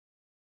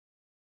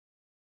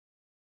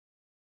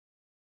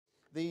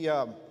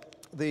Contend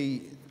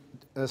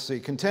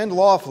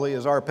lawfully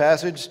is our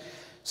passage,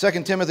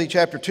 2 Timothy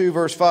chapter 2,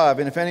 verse 5.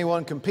 And if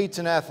anyone competes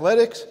in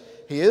athletics,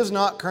 he is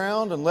not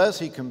crowned unless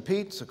he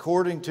competes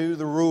according to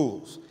the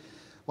rules.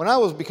 When I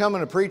was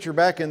becoming a preacher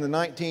back in the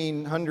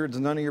 1900s,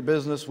 none of your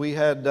business, we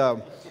had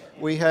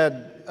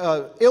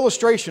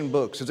illustration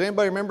books. Does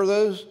anybody remember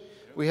those?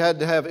 We had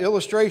to have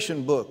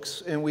illustration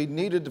books, and we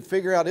needed to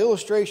figure out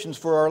illustrations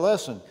for our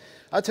lesson.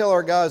 I tell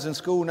our guys in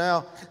school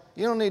now,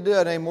 you don't need to do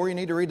that anymore. You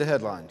need to read the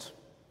headlines.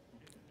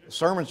 The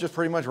sermons just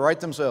pretty much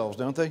write themselves,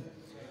 don't they?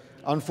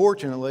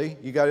 Unfortunately,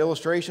 you got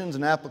illustrations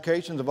and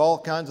applications of all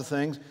kinds of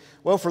things.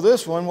 Well, for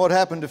this one, what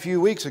happened a few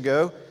weeks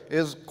ago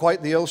is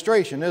quite the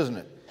illustration, isn't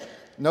it?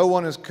 No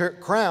one is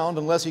crowned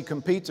unless he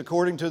competes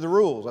according to the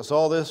rules. I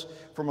saw this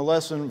from a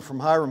lesson from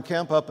Hiram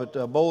Kemp up at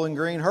Bowling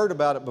Green, heard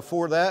about it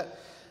before that.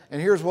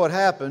 And here's what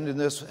happened in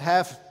this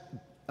half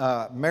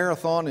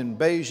marathon in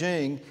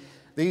Beijing.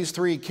 These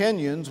three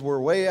Kenyans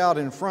were way out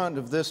in front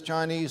of this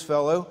Chinese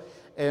fellow,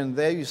 and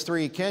these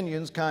three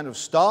Kenyans kind of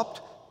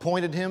stopped,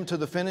 pointed him to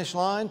the finish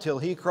line till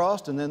he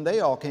crossed, and then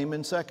they all came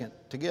in second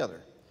together.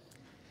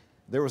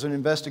 There was an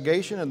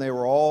investigation, and they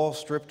were all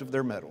stripped of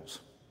their medals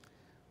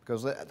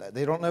because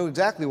they don't know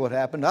exactly what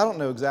happened. I don't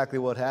know exactly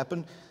what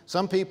happened.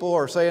 Some people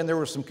are saying there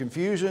was some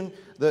confusion,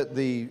 that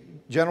the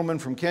gentlemen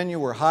from Kenya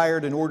were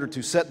hired in order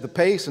to set the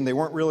pace, and they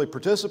weren't really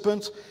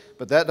participants,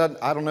 but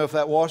I don't know if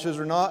that washes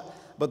or not.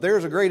 But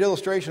there's a great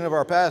illustration of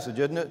our passage,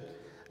 isn't it?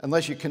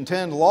 Unless you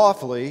contend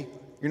lawfully,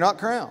 you're not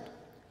crowned.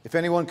 If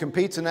anyone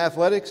competes in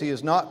athletics, he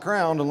is not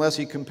crowned unless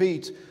he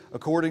competes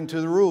according to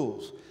the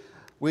rules.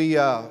 We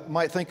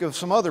might think of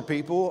some other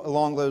people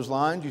along those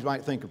lines. You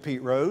might think of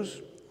Pete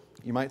Rose.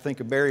 You might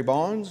think of Barry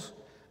Bonds.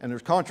 And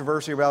there's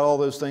controversy about all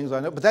those things, I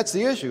know. But that's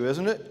the issue,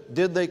 isn't it?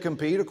 Did they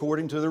compete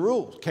according to the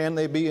rules? Can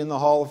they be in the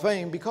Hall of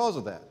Fame because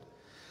of that?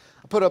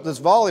 I put up this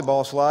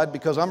volleyball slide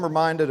because I'm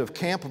reminded of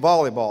camp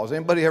volleyball. Has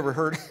anybody ever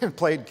heard and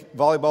played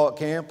volleyball at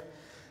camp?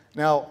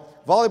 Now,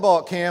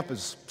 volleyball at camp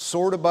is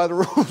sort of by the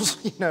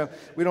rules. You know,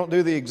 we don't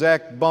do the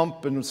exact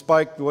bump and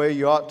spike the way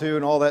you ought to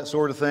and all that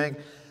sort of thing.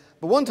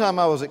 But one time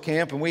I was at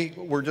camp and we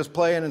were just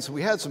playing, and so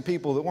we had some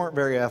people that weren't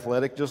very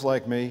athletic, just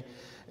like me,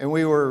 and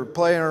we were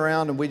playing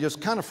around and we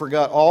just kind of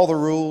forgot all the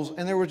rules,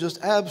 and there was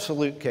just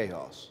absolute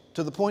chaos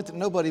to the point that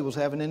nobody was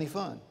having any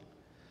fun.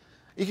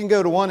 You can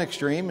go to one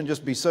extreme and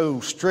just be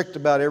so strict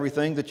about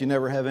everything that you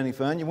never have any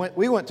fun.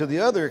 We went to the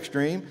other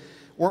extreme,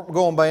 weren't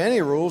going by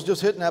any rules,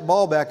 just hitting that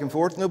ball back and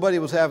forth. Nobody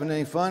was having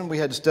any fun. We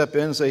had to step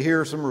in and say, here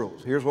are some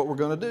rules. Here's what we're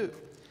going to do.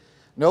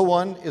 No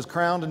one is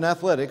crowned in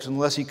athletics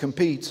unless he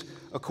competes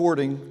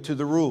according to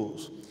the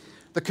rules.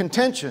 The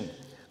contention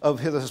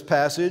of this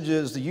passage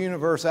is the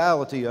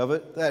universality of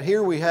it, that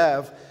here we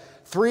have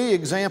three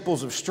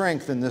examples of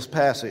strength in this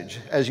passage,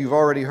 as you've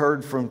already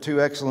heard from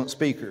two excellent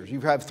speakers. You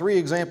have three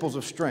examples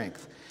of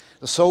strength: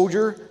 the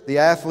soldier, the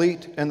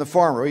athlete, and the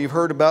farmer. You've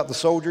heard about the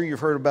soldier, you've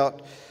heard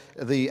about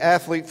the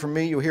athlete from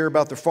me, you'll hear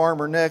about the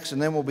farmer next,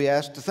 and then we'll be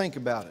asked to think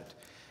about it.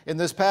 In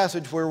this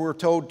passage where we're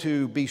told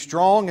to be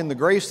strong in the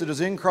grace that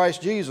is in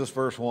Christ Jesus,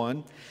 verse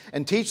 1,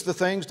 and teach the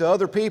things to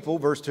other people,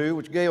 verse 2,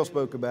 which Gail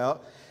spoke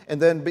about,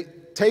 and then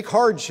take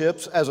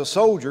hardships as a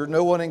soldier.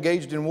 No one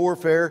engaged in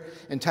warfare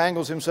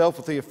entangles himself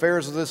with the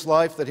affairs of this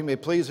life, that he may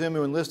please him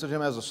who enlisted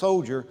him as a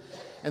soldier.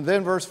 And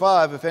then verse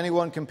 5, if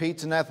anyone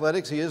competes in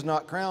athletics, he is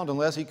not crowned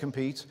unless he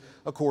competes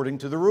according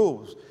to the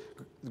rules.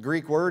 The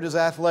Greek word is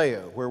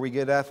athleo, where we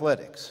get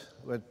athletics.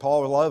 But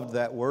Paul loved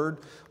that word.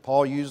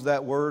 Paul used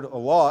that word a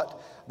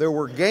lot. There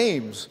were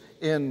games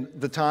in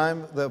the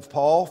time of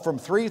Paul. From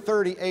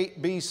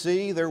 338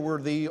 BC, there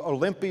were the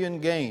Olympian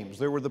Games.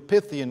 There were the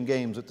Pythian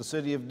Games at the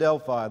city of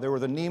Delphi. There were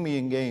the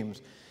Nemean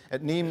Games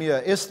at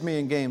Nemea,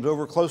 Isthmian Games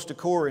over close to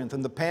Corinth,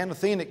 and the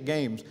Panathenaic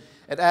Games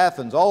at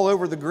Athens. All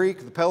over the Greek,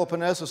 the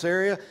Peloponnesus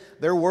area,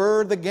 there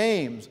were the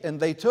games, and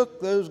they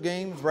took those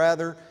games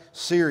rather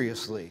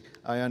seriously,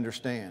 I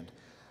understand.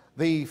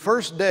 The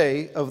first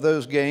day of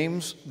those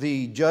games,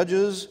 the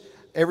judges,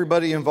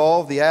 everybody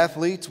involved, the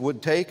athletes,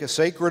 would take a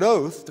sacred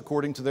oath,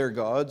 according to their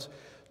gods,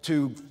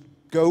 to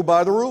go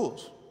by the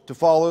rules, to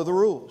follow the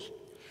rules.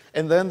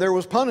 And then there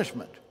was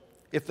punishment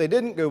if they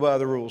didn't go by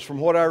the rules. From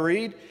what I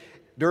read,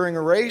 during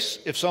a race,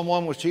 if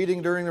someone was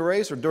cheating during the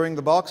race or during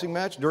the boxing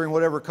match, during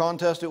whatever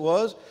contest it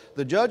was,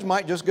 the judge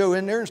might just go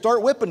in there and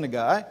start whipping the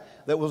guy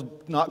that was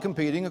not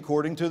competing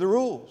according to the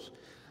rules.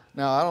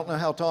 Now, I don't know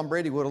how Tom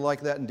Brady would have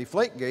liked that in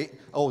Deflategate.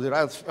 Oh,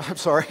 I'm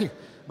sorry.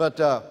 But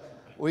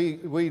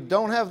we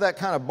don't have that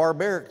kind of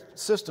barbaric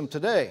system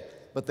today,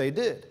 but they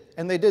did.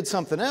 And they did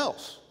something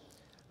else.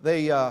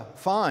 They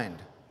fined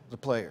the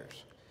players.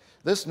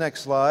 This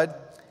next slide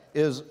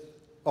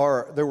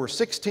there were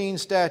 16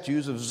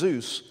 statues of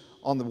Zeus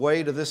on the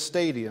way to this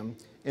stadium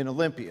in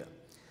Olympia.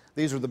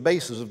 These are the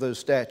bases of those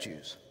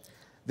statues.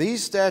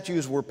 These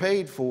statues were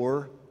paid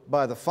for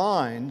by the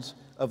fines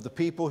of the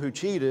people who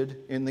cheated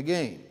in the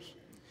games.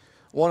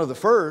 One of the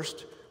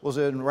first was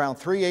in around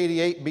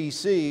 388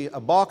 BC, a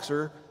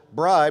boxer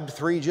bribed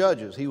 3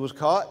 judges. He was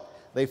caught,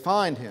 they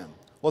fined him.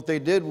 What they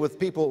did with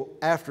people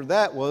after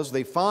that was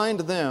they fined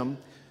them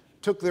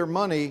took their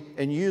money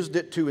and used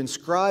it to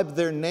inscribe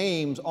their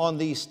names on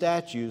these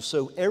statues,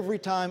 so every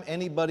time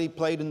anybody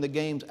played in the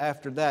games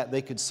after that,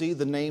 they could see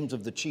the names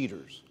of the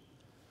cheaters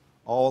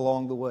all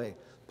along the way.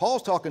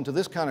 Paul's talking to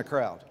this kind of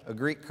crowd, a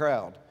Greek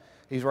crowd.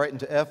 He's writing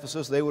to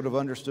Ephesus. They would have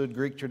understood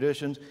Greek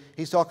traditions.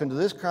 He's talking to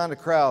this kind of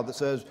crowd that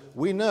says,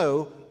 we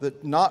know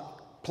that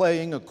not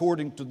playing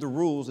according to the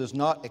rules is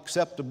not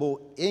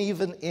acceptable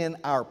even in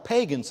our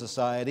pagan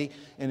society,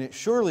 and it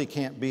surely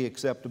can't be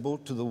acceptable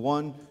to the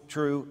one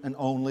true and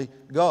only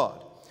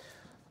God.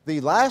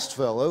 The last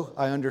fellow,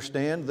 I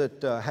understand,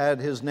 that had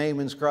his name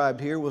inscribed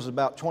here was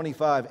about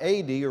 25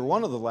 AD, or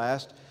one of the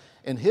last,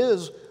 and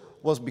his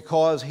was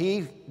because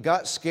he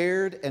got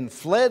scared and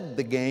fled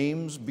the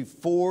games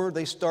before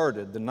they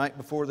started, the night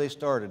before they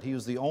started. He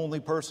was the only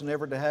person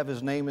ever to have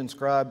his name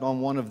inscribed on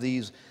one of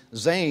these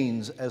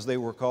zanes, as they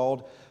were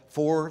called,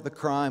 for the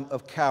crime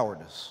of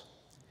cowardice.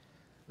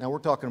 Now, we're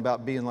talking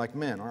about being like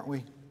men, aren't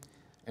we?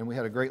 And we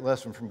had a great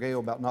lesson from Gail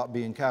about not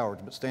being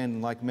cowards, but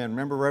standing like men.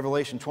 Remember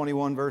Revelation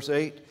 21, verse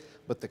 8?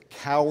 But the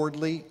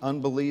cowardly,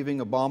 unbelieving,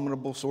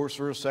 abominable,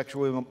 sorcerers,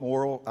 sexually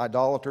immoral,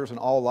 idolaters, and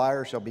all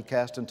liars shall be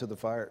cast into the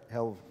lake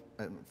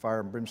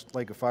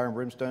of fire and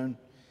brimstone.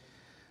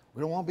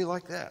 We don't want to be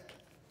like that.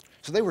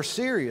 So they were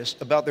serious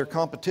about their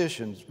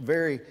competitions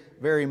very,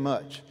 very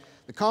much.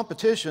 The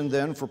competition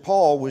then for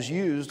Paul was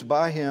used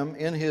by him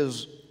in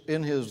his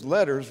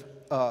letters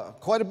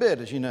quite a bit,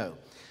 as you know.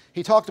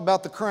 He talked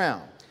about the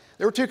crown.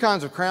 There were two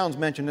kinds of crowns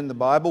mentioned in the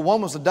Bible.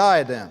 One was the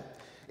diadem.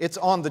 It's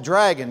on the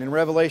dragon in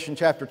Revelation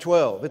chapter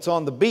 12. It's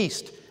on the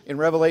beast in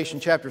Revelation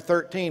chapter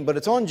 13. But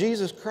it's on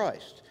Jesus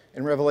Christ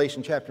in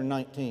Revelation chapter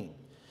 19.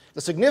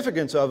 The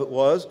significance of it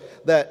was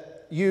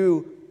that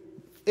you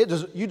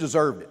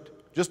deserved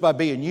it just by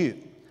being you.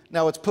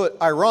 Now it's put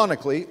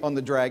ironically on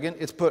the dragon.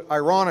 It's put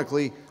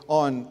ironically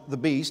on the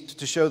beast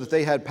to show that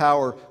they had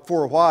power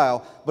for a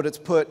while. But it's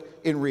put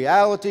in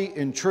reality,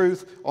 in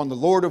truth, on the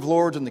Lord of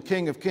Lords and the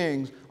King of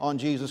Kings, on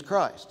Jesus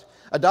Christ.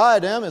 A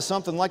diadem is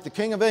something like the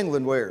King of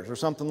England wears or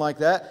something like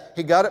that.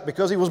 He got it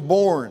because he was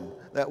born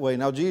that way.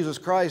 Now, Jesus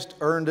Christ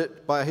earned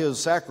it by his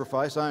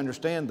sacrifice. I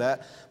understand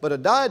that. But a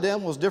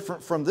diadem was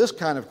different from this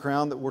kind of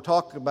crown that we're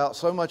talking about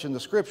so much in the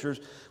Scriptures,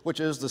 which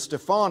is the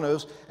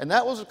Stephanos. And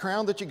that was a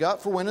crown that you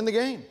got for winning the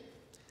game.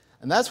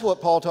 And that's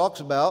what Paul talks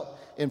about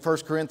in 1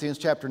 Corinthians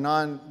chapter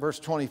 9, verse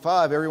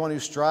 25. Everyone who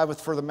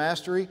striveth for the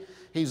mastery,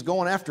 he's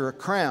going after a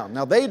crown.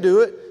 Now, they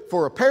do it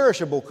for a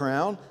perishable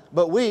crown,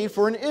 but we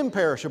for an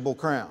imperishable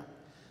crown.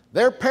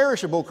 Their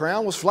perishable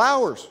crown was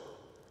flowers.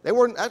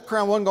 That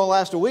crown wasn't going to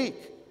last a week.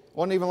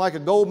 Wasn't even like a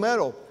gold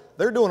medal.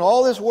 They're doing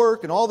all this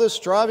work and all this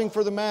striving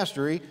for the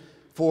mastery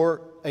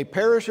for a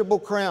perishable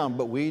crown,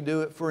 but we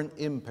do it for an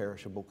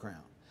imperishable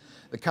crown.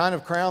 The kind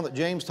of crown that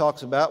James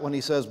talks about when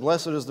he says,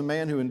 blessed is the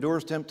man who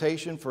endures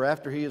temptation, for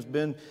after he has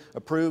been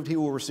approved, he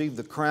will receive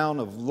the crown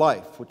of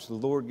life, which the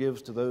Lord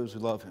gives to those who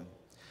love him.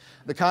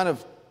 The kind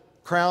of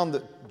crown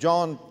that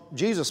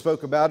Jesus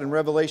spoke about in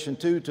Revelation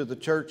 2 to the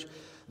church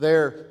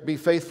there, be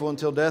faithful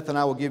until death, and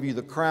I will give you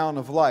the crown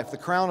of life. The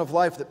crown of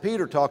life that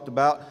Peter talked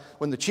about,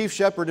 when the chief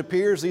shepherd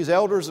appears, these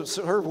elders that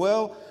serve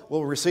well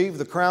will receive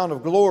the crown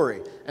of glory.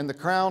 And the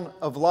crown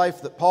of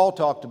life that Paul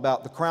talked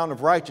about, the crown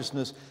of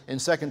righteousness in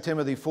 2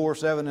 Timothy 4,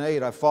 7, and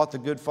 8. I fought the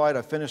good fight,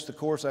 I finished the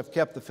course, I've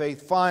kept the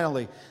faith.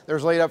 Finally,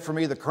 there's laid up for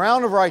me the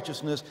crown of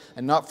righteousness,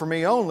 and not for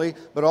me only,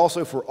 but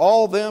also for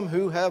all them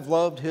who have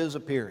loved his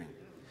appearing.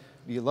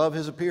 Do you love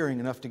his appearing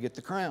enough to get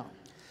the crown?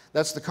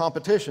 That's the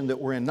competition that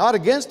we're in. Not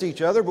against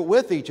each other, but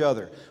with each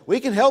other. We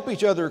can help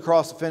each other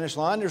across the finish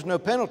line. There's no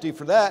penalty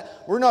for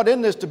that. We're not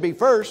in this to be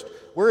first.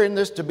 We're in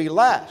this to be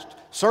last.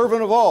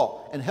 Servant of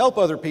all, and help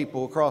other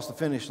people across the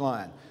finish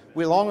line,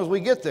 as long as we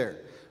get there.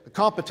 The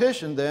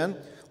competition then,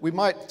 we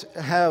might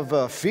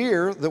have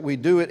fear that we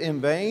do it in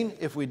vain.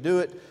 If we do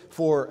it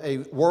for a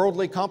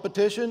worldly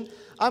competition,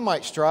 I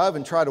might strive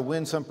and try to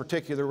win some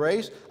particular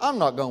race. I'm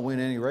not going to win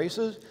any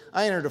races.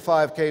 I entered a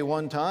 5K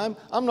one time.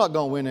 I'm not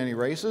going to win any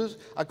races.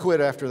 I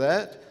quit after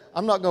that.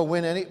 I'm not going to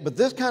win any. But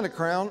this kind of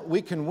crown,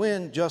 we can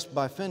win just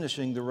by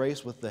finishing the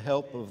race with the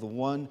help of the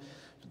one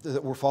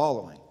that we're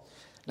following.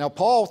 Now,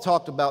 Paul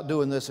talked about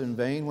doing this in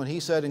vain when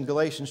he said in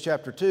Galatians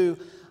chapter 2,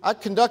 I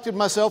conducted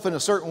myself in a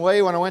certain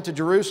way when I went to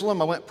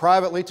Jerusalem. I went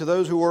privately to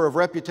those who were of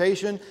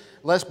reputation,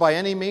 lest by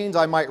any means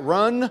I might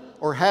run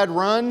or had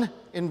run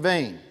in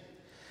vain.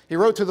 He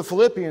wrote to the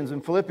Philippians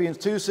in Philippians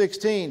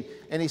 2:16,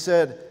 and he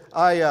said,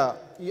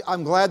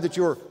 I'm glad that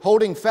you're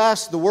holding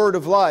fast the word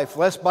of life,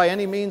 lest by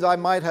any means I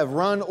might have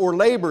run or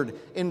labored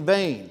in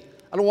vain.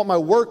 I don't want my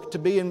work to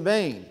be in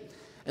vain.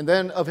 And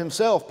then of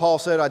himself, Paul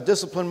said, I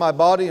discipline my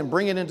body and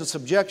bring it into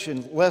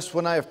subjection, lest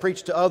when I have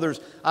preached to others,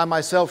 I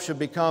myself should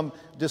become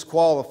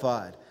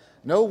disqualified.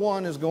 No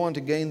one is going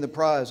to gain the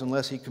prize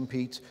unless he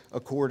competes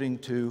according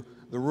to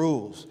the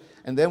rules.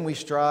 And then we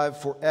strive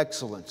for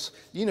excellence.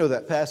 You know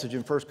that passage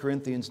in 1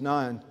 Corinthians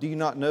 9. Do you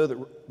not know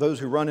that those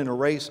who run in a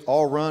race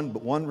all run,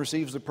 but one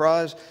receives the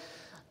prize?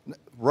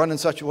 Run in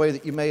such a way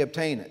that you may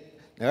obtain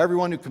it. Now,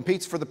 everyone who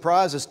competes for the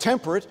prize is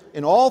temperate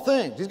in all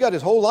things. He's got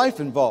his whole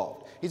life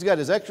involved. He's got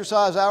his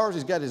exercise hours.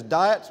 He's got his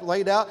diet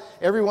laid out.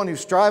 Everyone who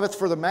striveth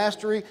for the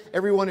mastery,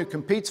 everyone who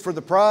competes for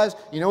the prize.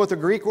 You know what the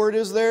Greek word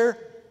is there?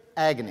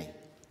 Agony.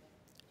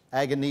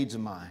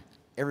 Agonizomai.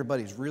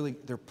 Everybody's really,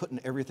 they're putting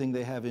everything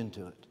they have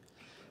into it.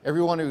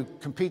 Everyone who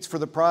competes for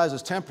the prize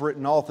is temperate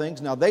in all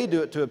things. Now they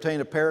do it to obtain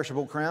a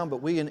perishable crown,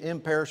 but we an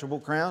imperishable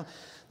crown.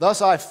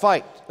 Thus I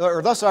fight,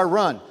 or thus I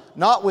run,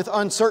 not with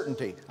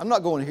uncertainty. I'm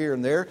not going here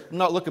and there. I'm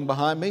not looking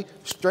behind me.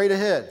 Straight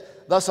ahead.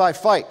 Thus I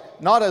fight,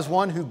 not as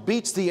one who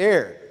beats the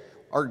air.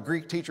 Our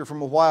Greek teacher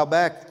from a while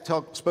back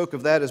spoke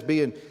of that as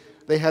being,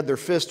 they had their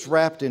fists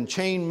wrapped in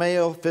chain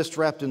mail, fists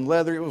wrapped in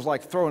leather. It was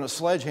like throwing a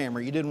sledgehammer.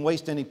 You didn't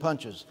waste any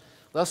punches.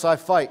 Thus I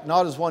fight,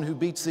 not as one who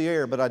beats the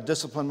air, but I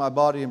discipline my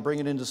body and bring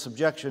it into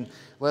subjection,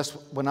 lest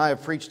when I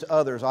have preached to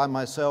others, I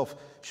myself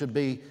should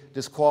be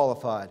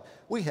disqualified.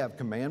 We have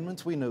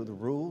commandments. We know the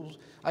rules.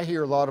 I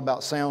hear a lot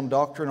about sound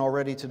doctrine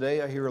already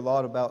today. I hear a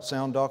lot about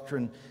sound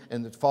doctrine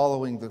and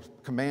following the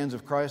commands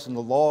of Christ and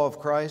the law of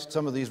Christ.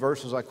 Some of these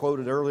verses I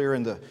quoted earlier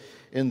in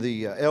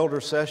the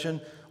elder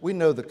session. We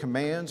know the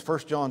commands, 1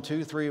 John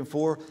 2, 3, and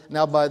 4.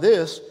 Now by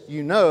this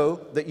you know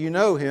that you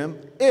know Him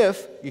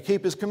if you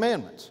keep His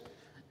commandments.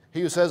 He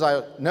who says,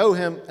 I know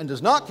Him and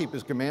does not keep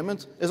His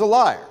commandments is a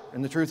liar,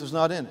 and the truth is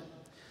not in it.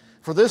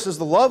 For this is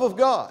the love of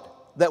God,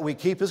 that we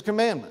keep His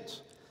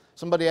commandments.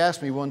 Somebody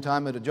asked me one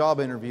time at a job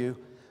interview,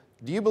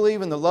 do you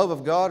believe in the love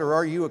of God or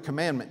are you a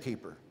commandment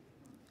keeper?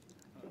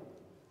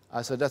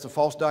 I said, that's a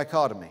false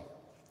dichotomy.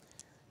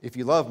 If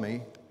you love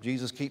me,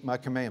 Jesus, keep my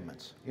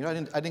commandments. You know,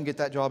 I didn't get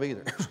that job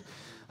either.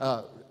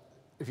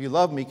 If you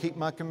love me, keep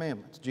my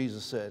commandments,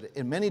 Jesus said.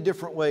 In many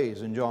different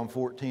ways in John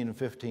 14 and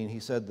 15, He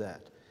said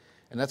that.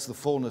 And that's the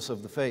fullness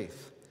of the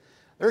faith.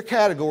 There are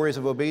categories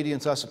of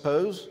obedience, I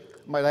suppose.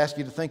 I might ask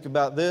you to think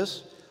about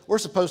this. We're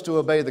supposed to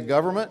obey the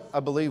government.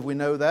 I believe we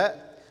know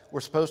that.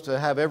 We're supposed to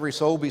have every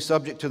soul be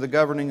subject to the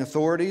governing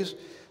authorities.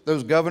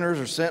 Those governors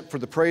are sent for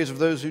the praise of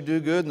those who do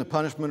good and the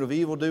punishment of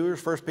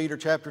evildoers. 1 Peter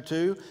chapter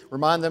 2.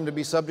 Remind them to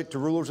be subject to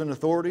rulers and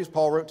authorities.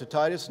 Paul wrote to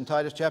Titus in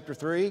Titus chapter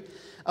 3.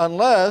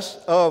 Unless,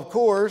 of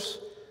course,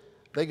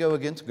 they go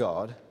against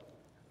God.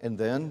 And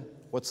then,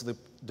 what's the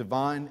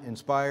divine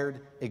inspired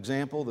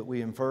example that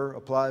we infer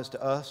applies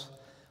to us?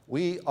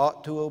 We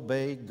ought to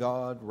obey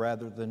God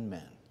rather than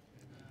men.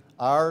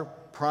 Our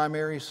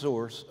primary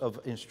source of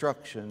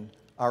instruction,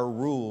 our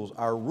rules,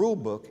 our rule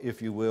book,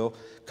 if you will,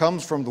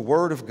 comes from the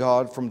Word of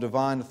God, from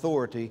divine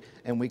authority,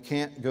 and we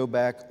can't go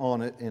back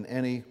on it in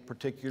any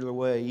particular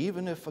way,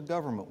 even if a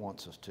government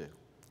wants us to.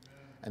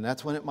 And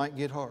that's when it might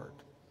get hard.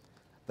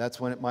 That's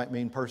when it might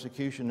mean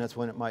persecution. That's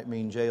when it might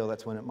mean jail.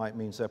 That's when it might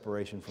mean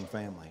separation from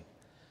family.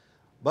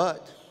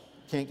 But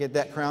can't get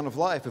that crown of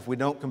life if we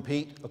don't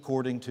compete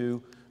according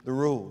to the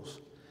rules.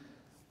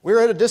 We're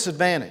at a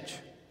disadvantage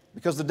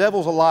because the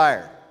devil's a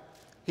liar.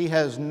 He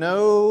has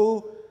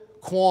no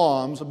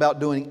qualms about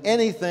doing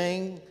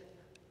anything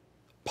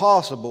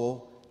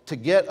possible to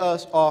get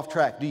us off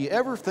track. Do you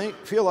ever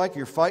feel like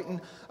you're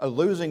fighting a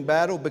losing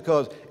battle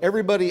because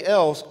everybody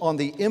else on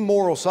the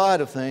immoral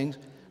side of things,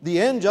 the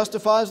end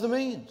justifies the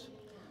means?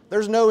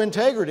 There's no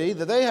integrity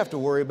that they have to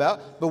worry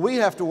about, but we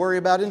have to worry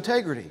about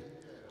integrity.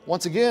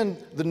 Once again,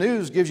 the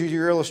news gives you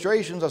your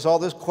illustrations. I saw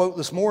this quote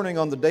this morning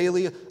on the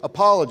Daily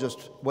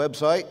Apologist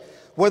website.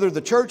 Whether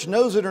the church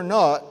knows it or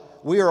not,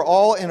 we are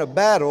all in a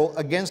battle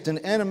against an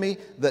enemy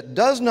that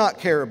does not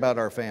care about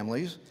our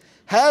families,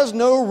 has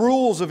no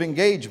rules of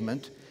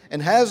engagement,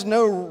 and has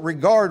no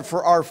regard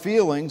for our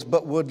feelings,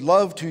 but would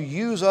love to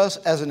use us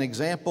as an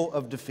example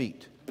of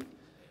defeat.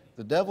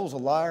 The devil's a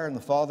liar and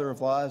the father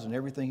of lies, and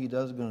everything he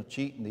does is going to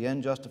cheat, and the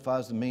end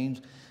justifies the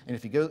means. And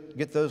if you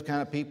get those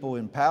kind of people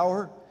in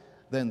power,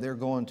 then they're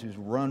going to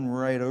run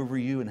right over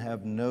you and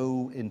have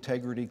no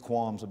integrity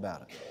qualms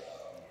about it.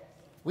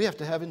 We have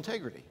to have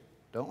integrity,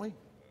 don't we?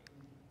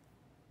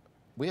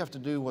 We have to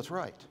do what's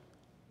right,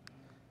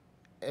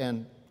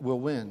 and we'll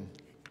win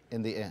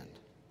in the end.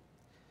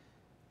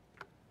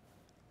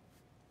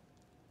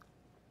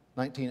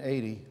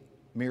 1980,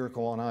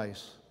 Miracle on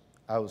Ice.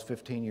 I was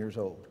 15 years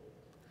old.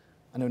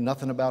 I know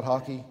nothing about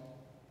hockey,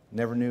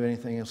 never knew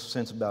anything else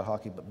since about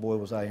hockey, but boy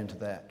was I into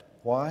that.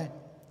 Why?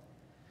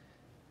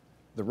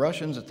 The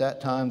Russians at that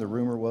time, the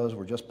rumor was,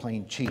 were just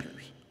plain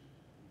cheaters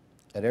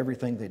at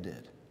everything they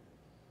did.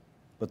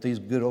 But these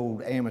good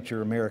old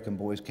amateur American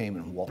boys came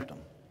and whopped them.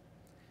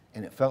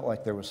 And it felt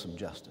like there was some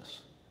justice.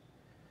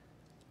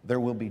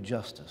 There will be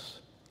justice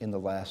in the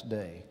last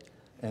day.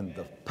 And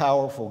the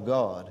powerful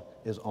God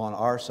is on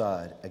our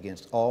side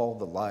against all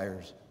the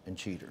liars and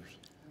cheaters.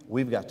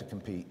 We've got to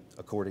compete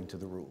according to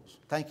the rules.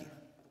 Thank you.